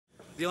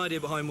The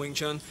idea behind Wing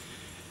Chun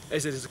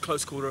is it is a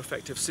close quarter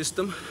effective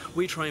system.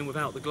 We train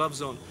without the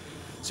gloves on.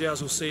 So as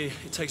we'll see,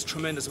 it takes a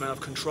tremendous amount of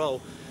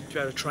control to be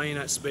able to train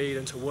at speed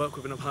and to work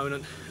with an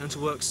opponent and to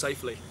work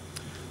safely.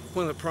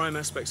 One of the prime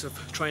aspects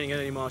of training in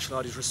any martial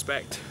art is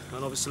respect,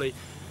 and obviously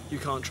you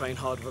can't train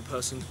hard with a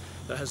person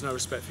that has no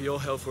respect for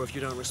your health, or if you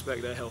don't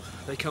respect their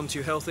health. They come to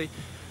you healthy,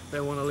 they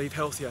want to leave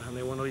healthier and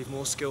they want to leave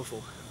more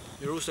skillful.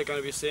 You're also going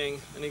to be seeing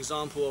an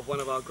example of one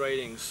of our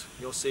gradings.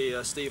 You'll see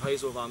Steve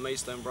Hazel of our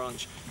Maidstone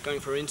branch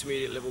going for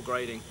intermediate level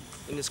grading.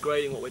 In this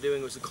grading, what we're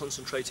doing is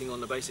concentrating on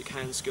the basic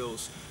hand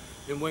skills.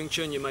 In Wing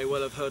Chun, you may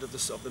well have heard of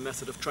the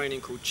method of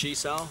training called Chi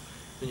Sao,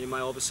 and you may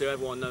obviously,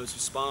 everyone knows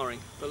of sparring.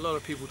 But a lot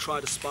of people try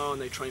to spar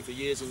and they train for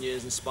years and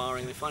years in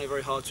sparring. They find it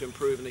very hard to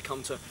improve and they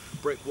come to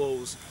brick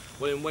walls.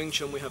 Well, in Wing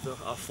Chun we have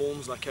our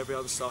forms, like every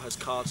other style has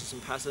cards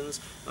and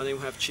patterns, and then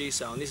we have Chi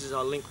Sao, and this is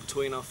our link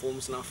between our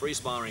forms and our free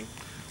sparring.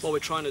 What we're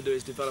trying to do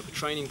is develop a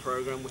training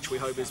program which we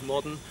hope is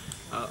modern,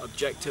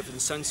 objective and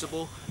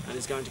sensible, and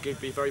is going to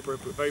be very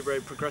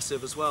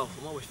progressive as well.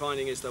 And what we're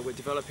finding is that we're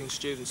developing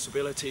students'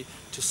 ability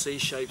to see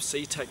shapes,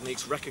 see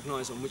techniques,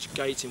 recognise on which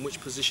gait, in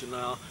which position they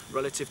are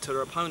relative to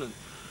their opponent.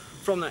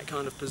 From that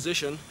kind of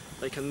position,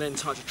 they can then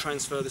try to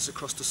transfer this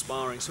across to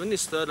sparring. So in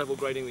this third level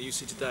grading that you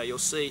see today, you'll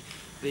see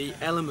the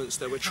elements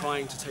that we're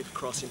trying to take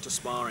across into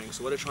sparring.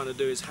 So what we're trying to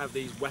do is have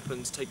these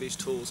weapons, take these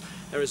tools.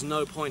 There is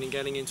no point in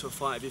getting into a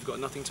fight if you've got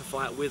nothing to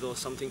fight with or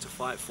something to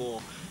fight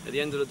for. At the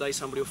end of the day,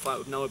 somebody will fight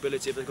with no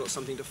ability if they've got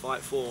something to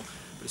fight for.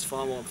 But it's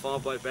far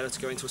better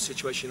to go into a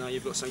situation now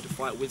you've got something to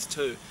fight with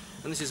too.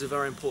 And this is a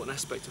very important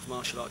aspect of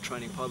martial art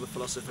training. Part of the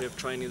philosophy of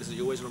training is that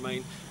you always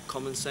remain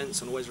common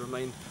sense and always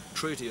remain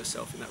true to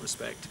yourself in that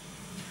respect.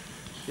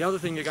 The other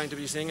thing you're going to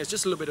be seeing is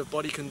just a little bit of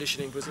body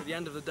conditioning, because at the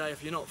end of the day,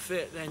 if you're not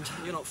fit, then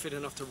you're not fit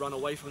enough to run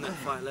away from that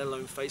fight, let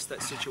alone face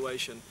that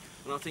situation.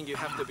 And I think you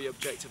have to be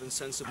objective and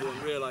sensible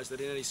and realise that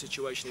in any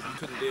situation, if you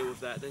couldn't deal with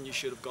that, then you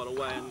should have got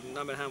away. And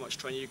no matter how much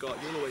training you got,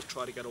 you'll always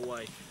try to get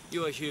away.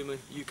 You are human,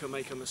 you can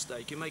make a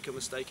mistake. You make a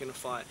mistake in a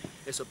fight,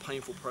 it's a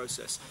painful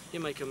process. You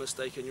make a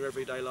mistake in your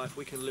everyday life,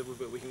 we can live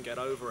with it, we can get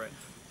over it.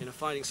 In a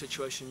fighting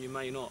situation, you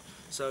may not.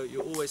 So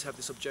you always have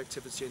this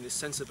objectivity and this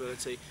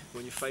sensibility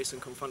when you face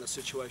and confront a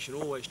situation.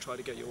 Always try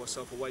to get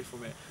yourself away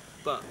from it.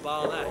 But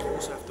bar that, you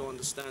also have to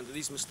understand that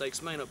these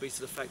mistakes may not be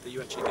to the fact that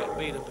you actually get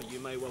beaten, but you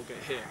may well get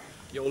hit.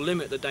 You'll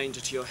limit the danger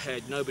to your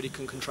head. Nobody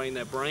can train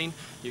their brain.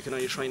 You can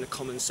only train the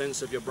common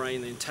sense of your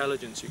brain, the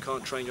intelligence. You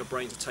can't train your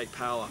brain to take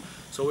power.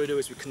 So all we do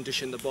is we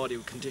condition the body,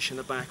 we condition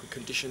the back, we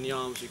condition the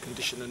arms, we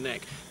condition the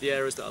neck. The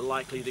areas that are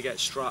likely to get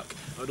struck.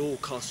 At all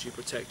costs you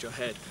protect your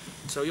head.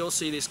 So you'll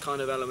see these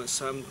kind of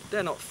elements.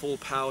 They're not full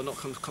power, not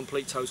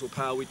complete total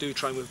power. We do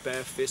train with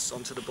bare fists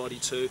onto the body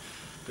too,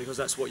 because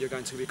that's what you're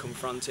going to be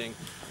confronting.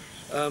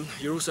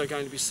 You're also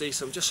going to see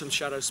some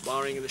shadow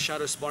sparring. In the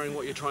shadow sparring,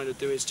 what you're trying to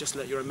do is just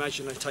let your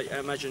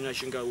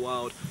imagination go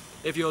wild.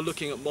 If you're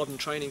looking at modern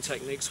training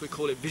techniques, we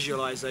call it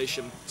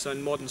visualization. So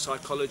in modern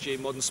psychology,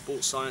 modern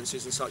sports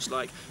sciences and such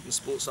like, in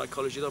sports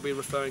psychology, they'll be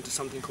referring to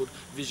something called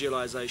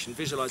visualization.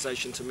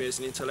 Visualization to me is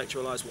an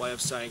intellectualized way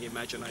of saying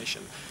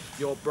imagination.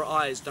 Your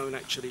eyes don't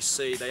actually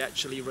see, they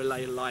actually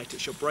relay light.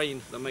 It's your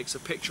brain that makes a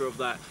picture of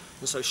that.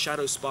 And so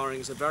shadow sparring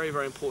is a very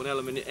important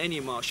element in any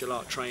martial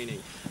art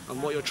training.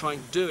 And what you're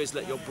trying to do is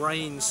let your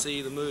brain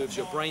see the moves.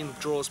 Your brain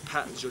draws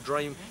patterns, your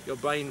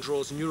brain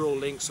draws neural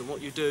links, and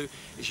what you do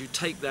is you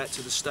take that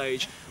to the stage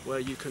where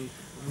you can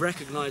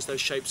recognize those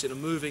shapes in a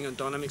moving and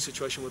dynamic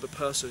situation with a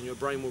person, and your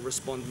brain will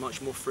respond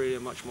much more freely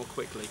and much more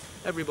quickly.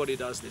 Everybody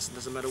does this. It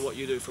doesn't matter what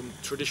you do, from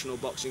traditional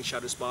boxing,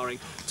 shadow sparring,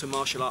 to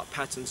martial art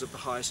patterns of the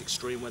highest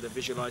extreme where they're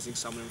visualizing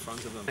someone in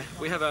front of them.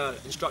 We have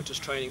instructors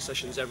training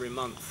sessions every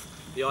month.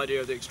 The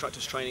idea of the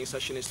instructor's training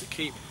session is to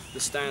keep the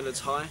standards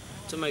high,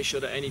 to make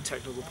sure that any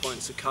technical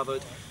points are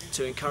covered,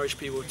 to encourage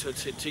people to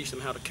teach them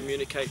how to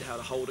communicate, how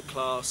to hold a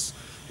class,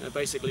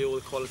 basically all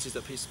the qualities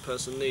that a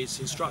person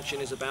needs.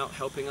 Instruction is about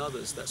helping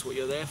others. That's what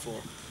you're there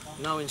for.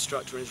 No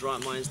instructor in his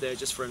right mind is there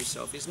just for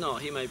himself. He's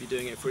not. He may be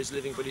doing it for his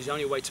living, but his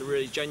only way to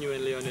really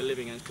genuinely earn a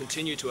living and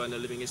continue to earn a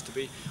living is to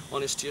be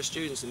honest to your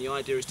students, and the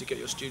idea is to get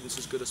your students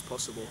as good as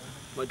possible.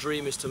 My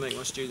dream is to make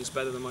my students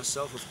better than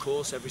myself, of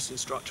course. Every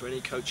instructor,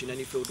 any coach in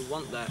any field would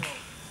want that.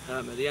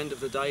 At the end of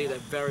the day, they're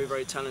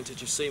very talented.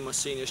 You've seen my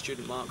senior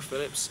student, Mark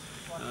Phillips,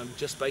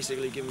 just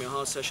basically giving me a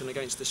hard session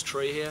against this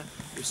tree here.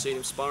 You've seen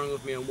him sparring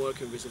with me and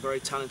working with me. He's a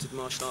very talented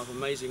martial art,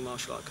 amazing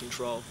martial art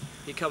control.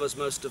 He covers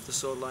most of the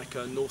sort of like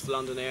North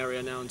London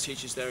area now and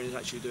teaches there, and he's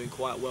actually doing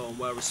quite well and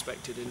well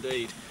respected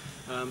indeed.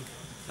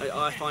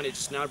 I find it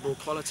just an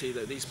admirable quality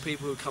that these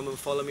people who come and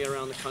follow me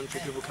around the country,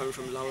 people coming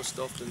from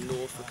Lowestoft and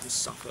Norfolk and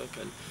Suffolk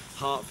and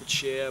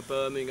Hertfordshire,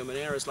 Birmingham and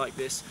areas like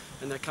this,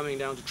 and they're coming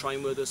down to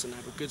train with us and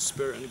have a good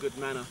spirit and a good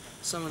manner.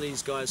 Some of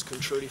these guys can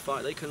truly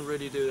fight, they can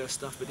really do their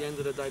stuff, but at the end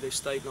of the day they've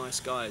stayed nice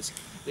guys.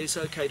 It's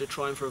okay to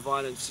try and for a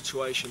violent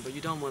situation, but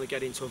you don't want to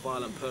get into a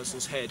violent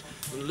person's head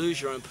and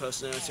lose your own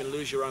personality and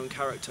lose your own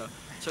character.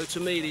 So to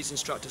me, these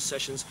instructor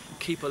sessions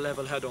keep a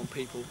level head on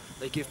people.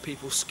 They give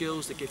people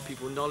skills, they give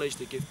people knowledge,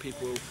 they give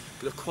people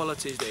the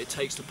qualities that it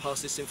takes to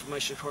pass this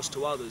information across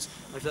to others.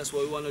 And if that's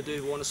what we want to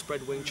do, we want to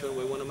spread Wing Chun,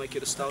 we want to make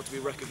it a style to be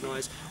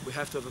recognised, we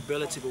have to have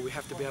ability, but we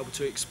have to be able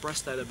to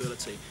express that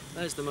ability.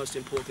 That is the most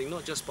important thing,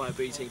 not just by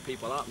beating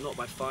people up, not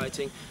by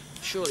fighting,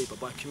 surely,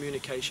 but by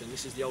communication.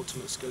 This is the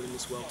ultimate skill in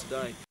this world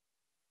today.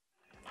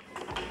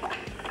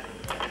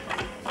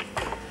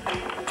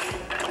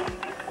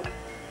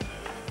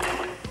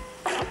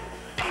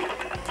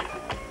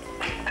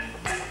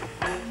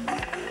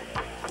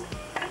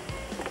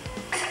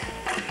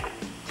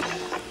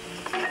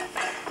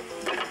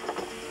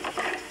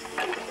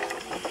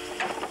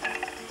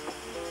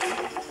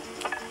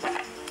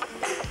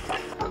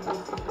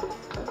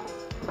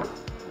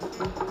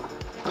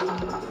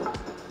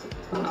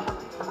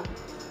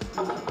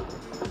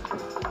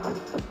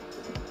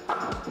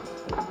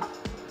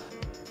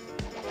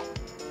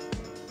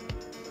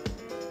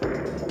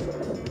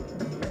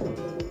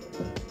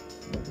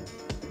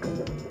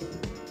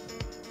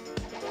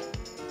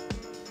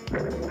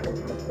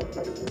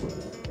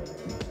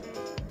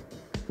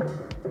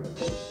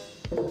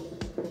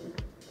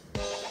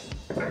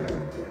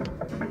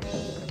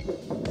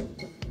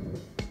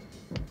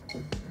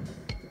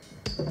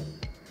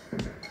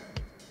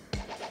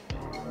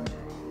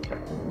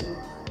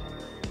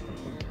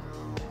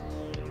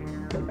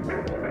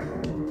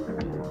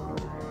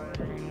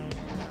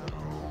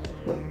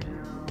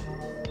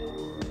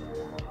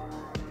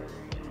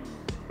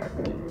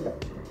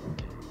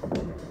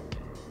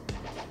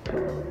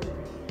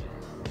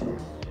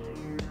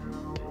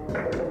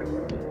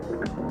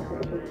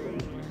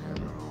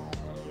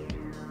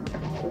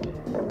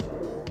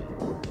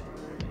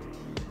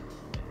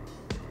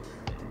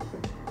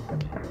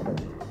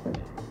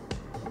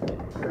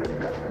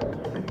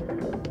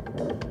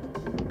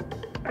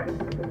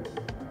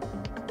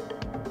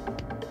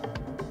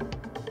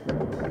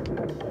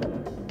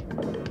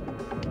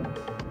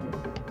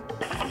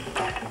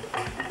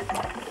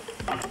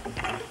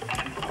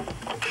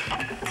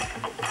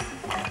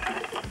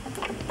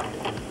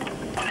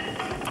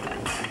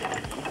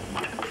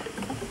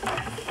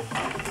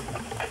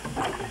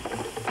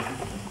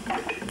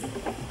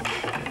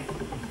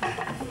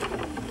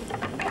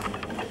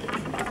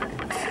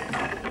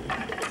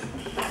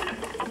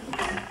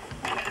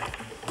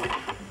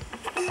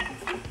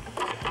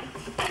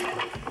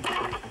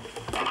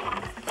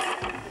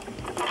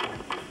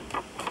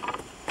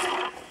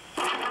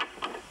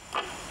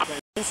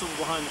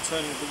 Behind the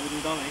turning of the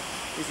wooden dummy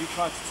is you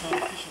try to turn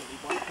efficiently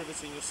by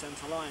pivoting your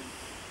centre line.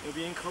 It would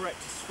be incorrect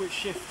to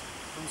shift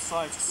from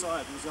side to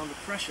side because under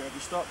pressure, if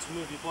you start to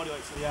move your body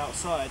weight to the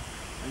outside,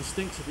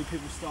 instinctively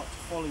people start to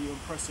follow you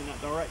and press in that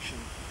direction.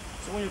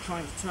 So when you're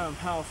trying to turn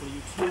powerfully,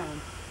 you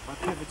turn by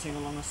pivoting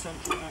along a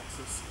central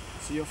axis.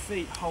 So your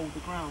feet hold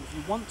the ground. If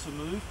you want to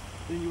move,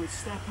 then you would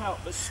step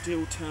out but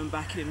still turn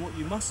back in. What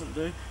you mustn't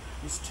do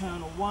is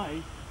turn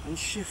away and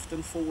shift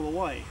and fall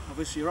away.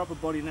 Obviously your upper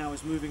body now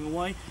is moving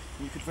away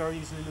and you could very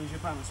easily lose your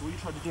balance. So what you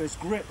try to do is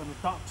grip and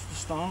adapt to the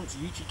stance,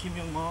 Yichi Kim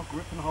Young Ma,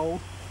 grip and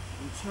hold,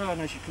 and turn.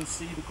 As you can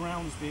see, the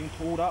ground is being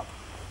pulled up.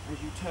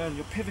 As you turn,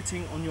 you're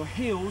pivoting on your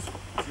heels,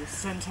 so your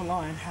centre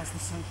line has the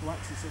central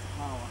axis of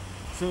power.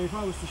 So if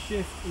I was to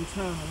shift and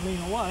turn and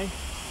lean away,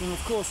 then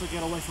of course I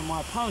get away from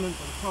my opponent,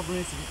 but the problem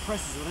is if he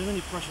presses with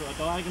any pressure at a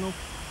diagonal,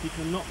 he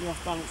can knock me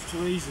off balance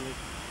too easily.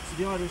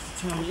 So the idea is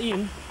to turn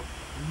in,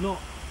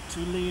 not to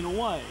lean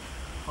away.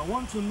 If I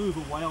want to move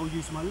away, I'll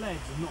use my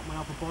legs and not my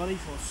upper body,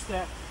 so I'll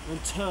step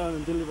and turn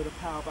and deliver the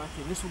power back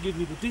in. This will give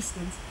me the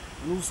distance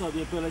and also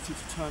the ability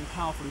to turn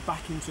powerfully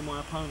back into my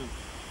opponent.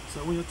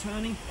 So when you're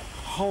turning,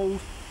 hold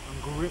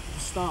and grip the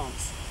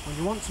stance. When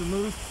you want to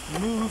move,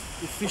 move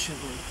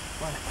efficiently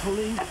by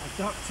pulling,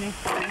 adducting,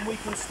 and we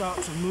can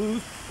start to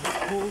move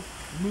and pull,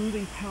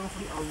 moving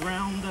powerfully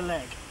around the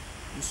leg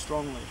and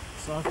strongly.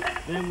 So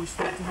then we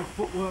start to have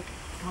footwork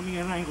coming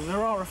at angles.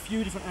 There are a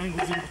few different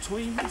angles in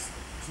between this.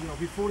 So you'll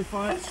be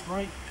 45,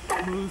 straight,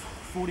 move,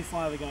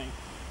 45 again.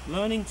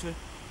 Learning to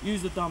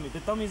use the dummy. The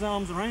dummy's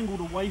arms are angled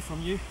away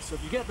from you, so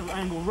if you get the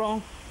angle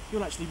wrong,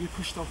 you'll actually be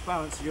pushed off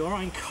balance. So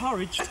you're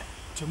encouraged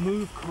to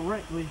move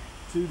correctly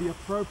to the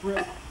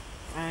appropriate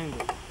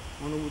angle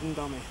on a wooden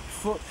dummy.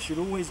 Foot should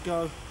always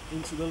go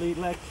into the lead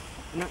leg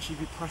and actually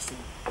be pressing.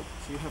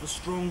 So you have a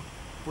strong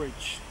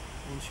bridge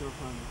onto your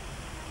opponent.